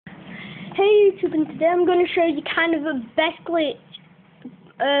Hey YouTube, and today I'm going to show you kind of the best glitch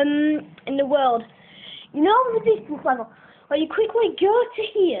in the world. You know the distance level, where you quickly go to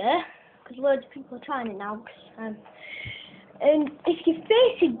here, because loads of people are trying it now, and if you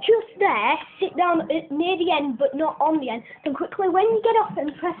face it just there, sit down near the end but not on the end, then quickly when you get off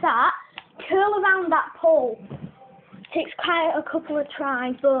and press that, curl around that pole. Takes quite a couple of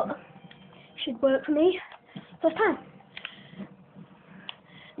tries, but it should work for me. First time.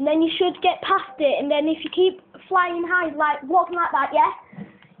 And then you should get past it, and then if you keep flying high, like walking like that, yeah,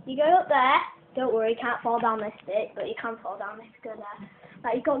 you go up there. Don't worry, you can't fall down this bit, but you can fall down if you go there.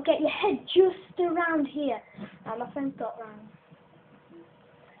 Like, you've got to get your head just around here. My friend's got round.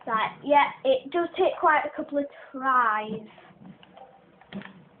 Right, yeah, it does take quite a couple of tries.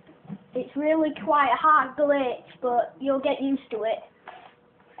 It's really quite a hard glitch, but you'll get used to it.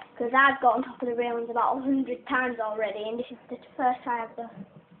 Because I've got on top of the railings about 100 times already, and this is the first time I've done.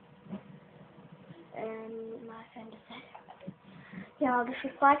 And my friend said, yeah, I'll just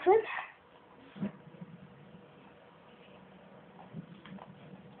reply to him.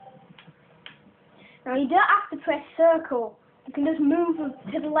 Now you don't have to press circle. You can just move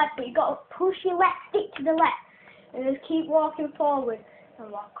to the left, but you've got to push your left stick to the left. And just keep walking forward.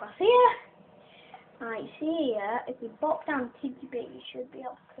 And walk across here. Right, see here, if you bop down a titty bit, you should be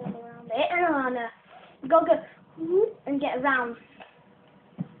able to curl around it. And you've got to go and get around.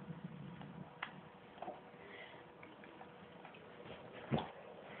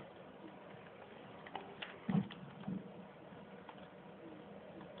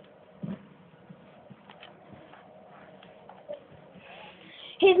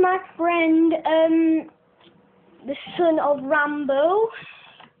 Here's my friend, the son of Rambo.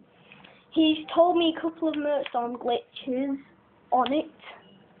 He's told me a couple of Mertstorm glitches on it.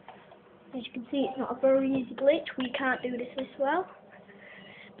 As you can see, it's not a very easy glitch. We can't do this well.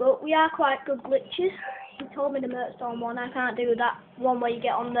 But we are quite good glitches. He told me the Mertstorm one. I can't do that one where you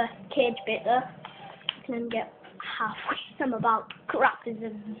get on the cage bit there. You can get halfway. I'm about crap as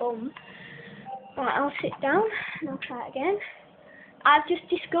a bum. Right, I'll sit down and I'll try it again. I've just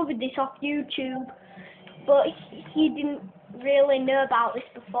discovered this off YouTube, but he didn't really know about this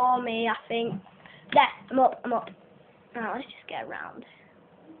before me, I think. There, I'm up. Now let's just get around.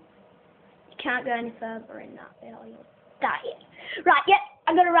 You can't go any further in that bit or you'll die. Right, yeah,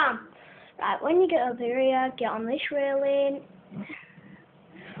 I got around. Right, when you get over here, get on this railing.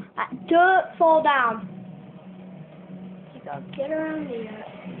 Right, don't fall down. You gotta get around here.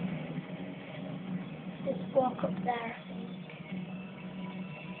 Just walk up there.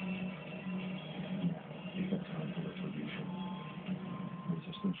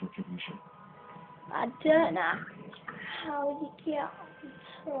 Retribution. I don't know how you get on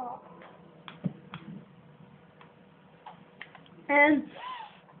top.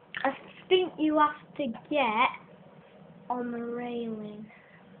 I think you have to get on the railing.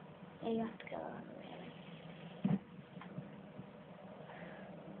 Yeah, you have to go on the railing.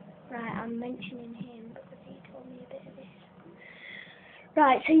 Right, I'm mentioning him because he told me a bit of this.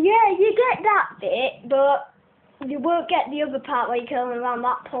 Right, so yeah, you get that bit, but you won't get the other part where you're curling around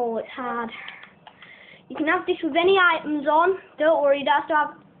that pole. It's hard. You can have this with any items on. Don't worry, you don't have to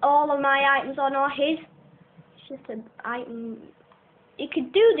have all of my items on or his. It's just an item. You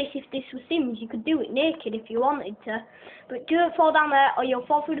could do this if this was Sims. You could do it naked if you wanted to. But don't fall down there or you'll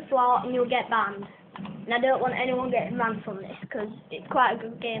fall through the floor and you'll get banned. And I don't want anyone getting banned from this because it's quite a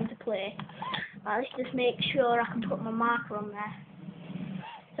good game to play. Let's just make sure I can put my marker on there.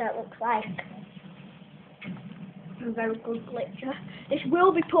 So it looks like a very good glitcher. This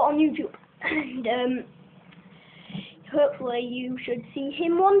will be put on YouTube, and hopefully you should see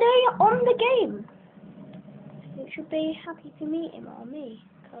him one day on the game. You should be happy to meet him or me,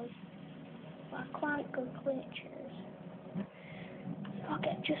 because we're quite good glitchers. I'll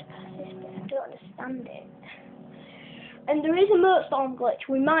get just past this bit, I don't understand it. And there is a Mertstorm glitch.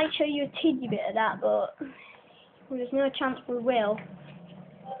 We might show you a tiddy bit of that, but there's no chance we will.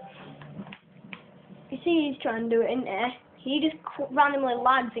 You see he's trying to do it, isn't he? He just randomly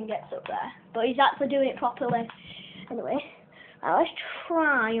lags and gets up there. But he's actually doing it properly. Anyway, let's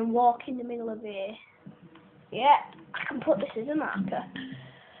try and walk in the middle of here. Yeah, I can put this as a marker.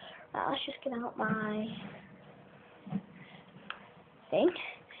 Let's just get out my thing.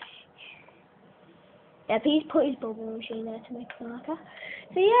 Yep, he's put his bubble machine there to make a marker.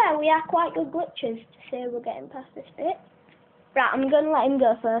 So yeah, we are quite good glitchers to say we're getting past this bit. Right, I'm going to let him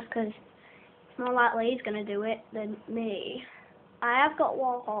go first because more likely he's going to do it than me. I have got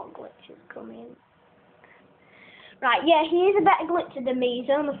Warhawk glitches coming. Right, yeah, he is a better glitcher than me. He's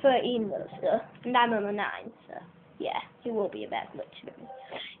only 13 though, so, and I'm only 9, so yeah, he will be a better glitcher than me.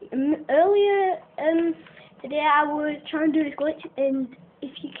 Earlier today I was trying to do this glitch, and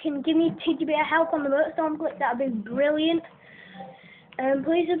if you can give me a tidbit of help on the motorstorm glitch, that would be brilliant.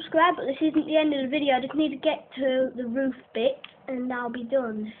 Please subscribe, but this isn't the end of the video. I just need to get to the roof bit, and I'll be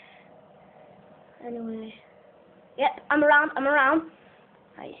done. Anyway. Yep, I'm around.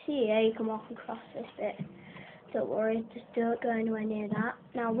 Right, see here, you can walk across this bit. Don't worry, just don't go anywhere near that.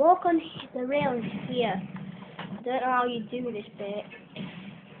 Now walk on the rail here. I don't know how you do this bit.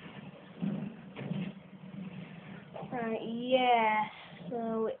 Right, yeah,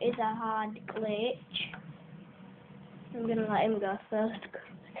 so it is a hard glitch. I'm gonna let him go first,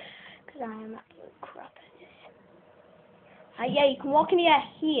 because I am absolute crap at this. Right, yeah, you can walk in the air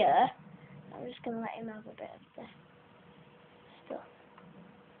here. I'm just gonna let him have a bit of this stuff.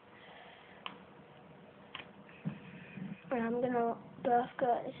 And I'm gonna both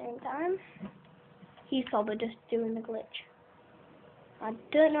go at the same time. He's probably just doing the glitch. I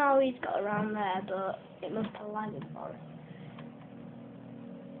don't know how he's got around there, but it must have lagged for him.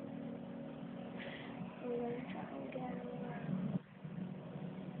 I'm gonna try and get him.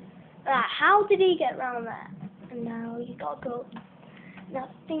 Ah, how did he get around there? And now you gotta go. Now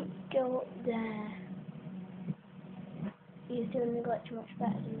I think go up there. He's doing the glitch much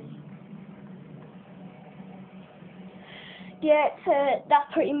better than me. Yeah,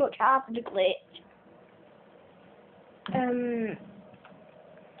 that's pretty much half of the glitch.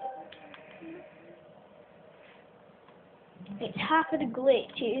 It's half of the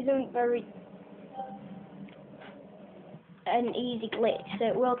glitch. It isn't very an easy glitch, so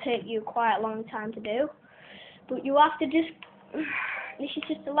it will take you quite a long time to do. But you have to just. This is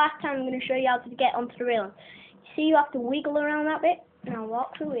just the last time I'm going to show you how to get onto the railing. You see, you have to wiggle around that bit. Now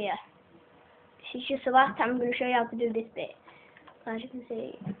walk through here. This is just the last time I'm going to show you how to do this bit. As you can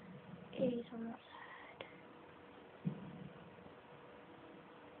see, he's on that side.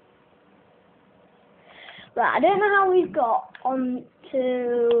 Right, I don't know how we've got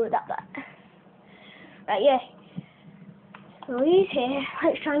onto that side. Right, yeah. So he's here.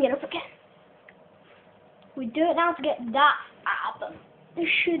 Let's try and get up again. We do it now to get that up. This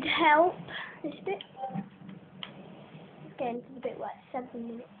should help. This bit. Let's get into the bit where it's 7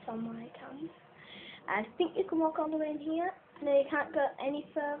 minutes on my account. I think you can walk all the way in here. No, you can't go any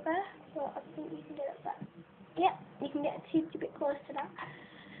further, but I think you can get up there. Yep, you can get a teensy bit close to that.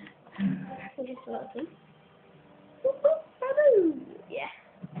 So just a little thing. Yeah.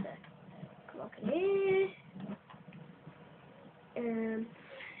 So, come on in here.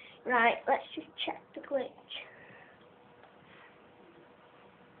 Right, let's just check the glitch.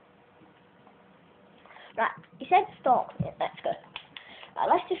 Right, he said stop. Yeah, let's go. Right,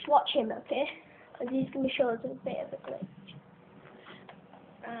 let's just watch him, okay? Because he's going to show us a bit of a glitch.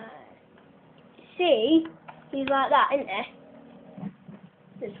 See, he's like that, isn't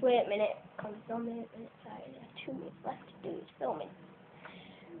he? Just wait a minute, because it's on the minute side. There's 2 minutes left to do his filming.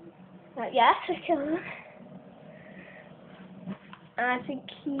 Right, yeah, so kill him. I think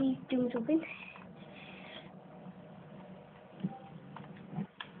he's doing something.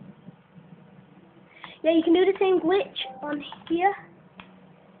 Yeah, you can do the same glitch on here.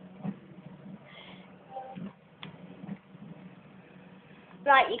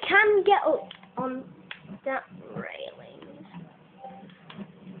 Right, you can get up on that railing.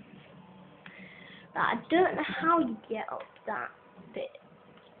 Right, I don't know how you get up that bit.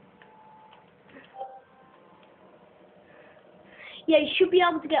 Yeah, you should be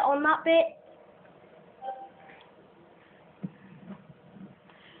able to get on that bit.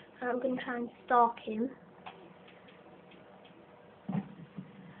 I'm going to try and stalk him.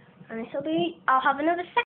 And this will be, I'll have another second.